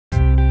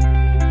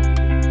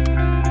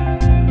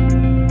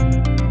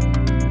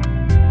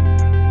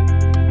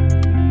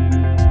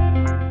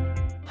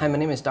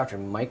name is Dr.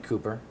 Mike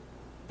Cooper,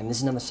 and this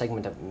is another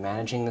segment of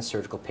Managing the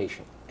Surgical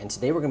Patient. And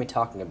today we're going to be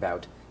talking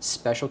about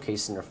special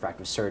cases in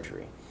refractive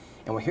surgery.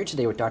 And we're here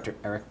today with Dr.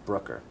 Eric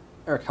Brooker.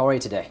 Eric, how are you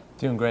today?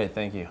 Doing great,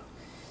 thank you.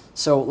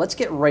 So let's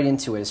get right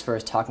into it as far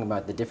as talking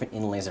about the different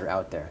inlays that are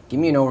out there.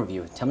 Give me an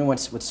overview. Tell me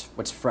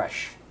what's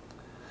fresh.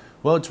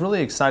 Well, it's a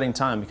really exciting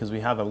time because we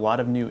have a lot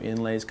of new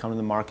inlays coming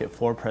to the market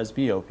for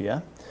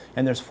presbyopia.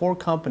 And there's 4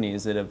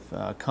 companies that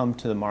have come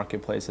to the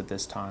marketplace at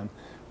this time.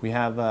 We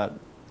have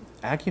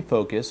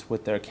AcuFocus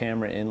with their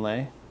camera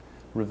inlay,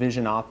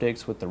 Revision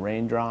Optics with the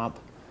Raindrop,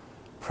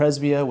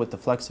 Presbia with the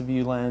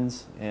FlexiView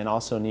lens, and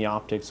also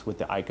Neoptics with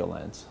the ICO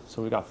lens.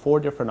 So we've got 4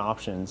 different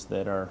options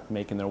that are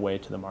making their way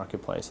to the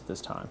marketplace at this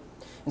time.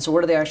 And so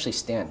where do they actually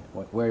stand?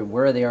 Like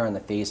where they are in the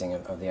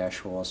phasing of the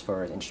actual, as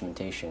far as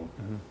instrumentation?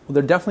 Well,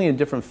 they're definitely in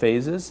different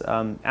phases.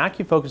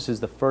 AcuFocus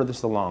is the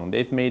furthest along.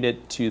 They've made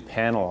it to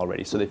panel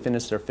already, so they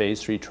finished their phase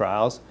 3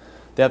 trials.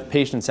 They have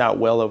patients out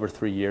well over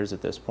 3 years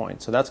at this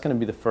point, so that's going to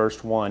be the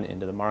first one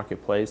into the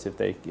marketplace if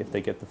they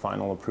get the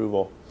final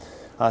approval.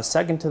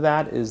 Second to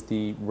that is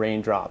the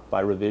Raindrop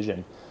by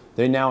Revision.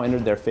 They now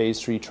entered their phase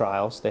 3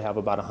 trials. They have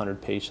about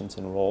 100 patients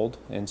enrolled,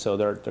 and so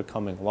they're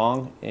coming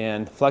along.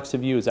 And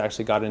FlexiView has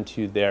actually got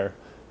into their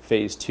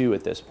phase 2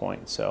 at this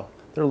point, so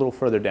they're a little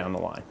further down the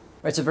line.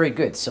 All right, so very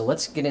good. So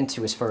let's get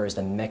into as far as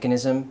the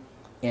mechanism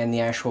and the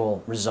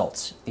actual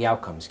results, the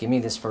outcomes. Give me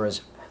this for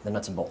as the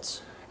nuts and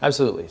bolts.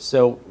 Absolutely.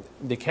 So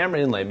the camera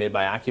inlay made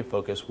by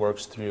AcuFocus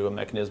works through a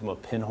mechanism of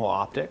pinhole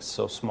optics,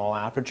 so small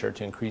aperture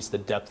to increase the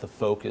depth of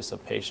focus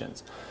of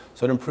patients.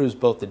 So it improves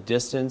both the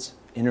distance,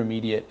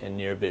 intermediate, and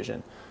near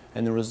vision.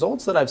 And the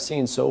results that I've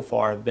seen so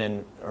far have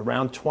been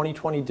around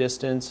 20/20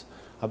 distance,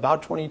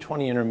 about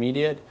 20/20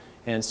 intermediate,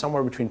 and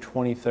somewhere between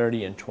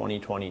 20/30 and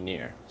 20/20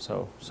 near.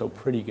 So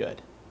pretty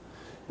good.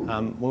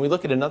 When we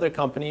look at another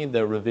company,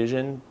 the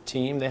Revision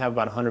team, they have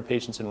about 100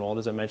 patients enrolled,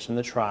 as I mentioned in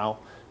the trial.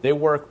 They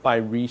work by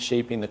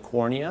reshaping the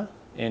cornea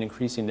and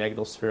increasing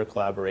negative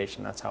spherical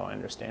aberration. That's how I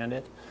understand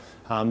it.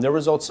 Their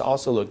results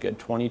also look good,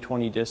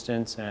 20/20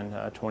 distance and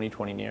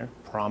 20/20 near,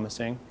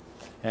 promising.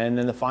 And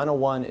then the final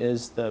one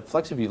is the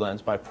FlexiView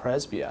lens by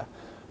Presbia.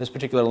 This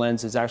particular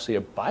lens is actually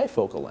a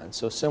bifocal lens,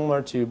 so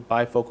similar to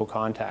bifocal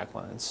contact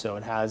lens. So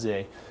it has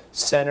a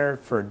center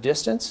for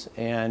distance,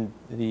 and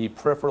the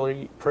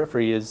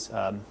periphery is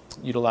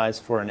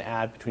utilized for an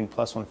add between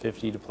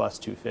 +150 to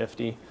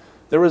 +250.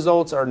 The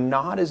results are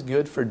not as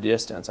good for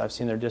distance. I've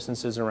seen their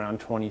distances around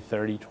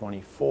 20/30,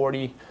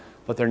 20/40,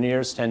 but their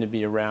nears tend to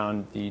be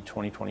around the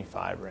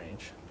 20/25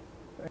 range.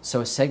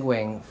 So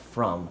segueing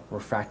from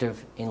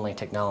refractive inlay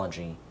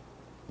technology,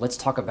 let's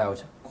talk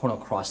about corneal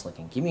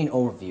cross-linking. Give me an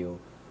overview,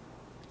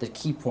 the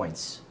key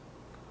points.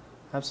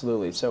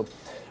 Absolutely. So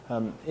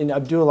I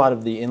do a lot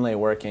of the inlay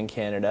work in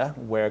Canada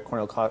where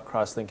corneal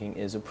cross-linking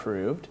is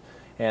approved.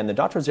 And the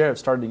doctors there have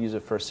started to use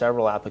it for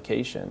several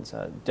applications,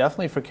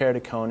 definitely for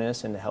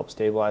keratoconus and to help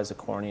stabilize the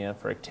cornea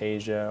for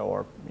ectasia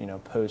or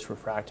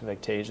post-refractive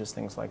ectasias,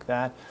 things like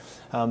that.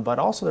 But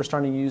also they're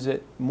starting to use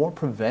it more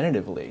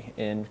preventatively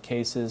in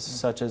cases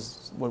such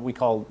as what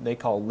they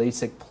call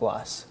LASIK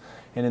plus.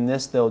 And in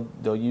this, they'll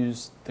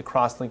use the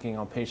cross-linking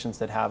on patients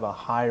that have a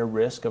higher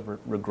risk of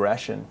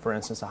regression, for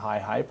instance, a high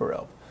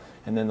hyperope.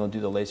 And then they'll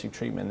do the LASIK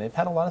treatment. They've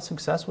had a lot of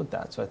success with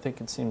that, so I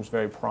think it seems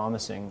very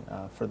promising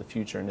for the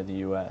future into the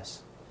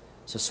U.S.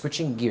 So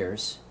switching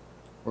gears,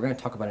 we're going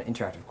to talk about an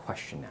interactive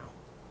question now.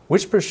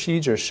 Which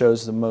procedure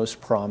shows the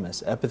most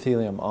promise,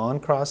 epithelium on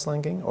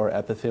cross-linking or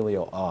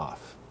epithelial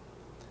off?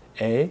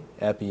 A,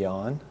 epi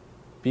on,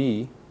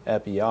 B,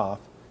 epi off,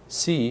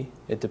 C,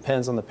 it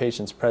depends on the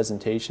patient's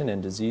presentation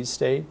and disease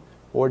state,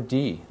 or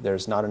D,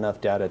 there's not enough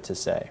data to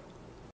say.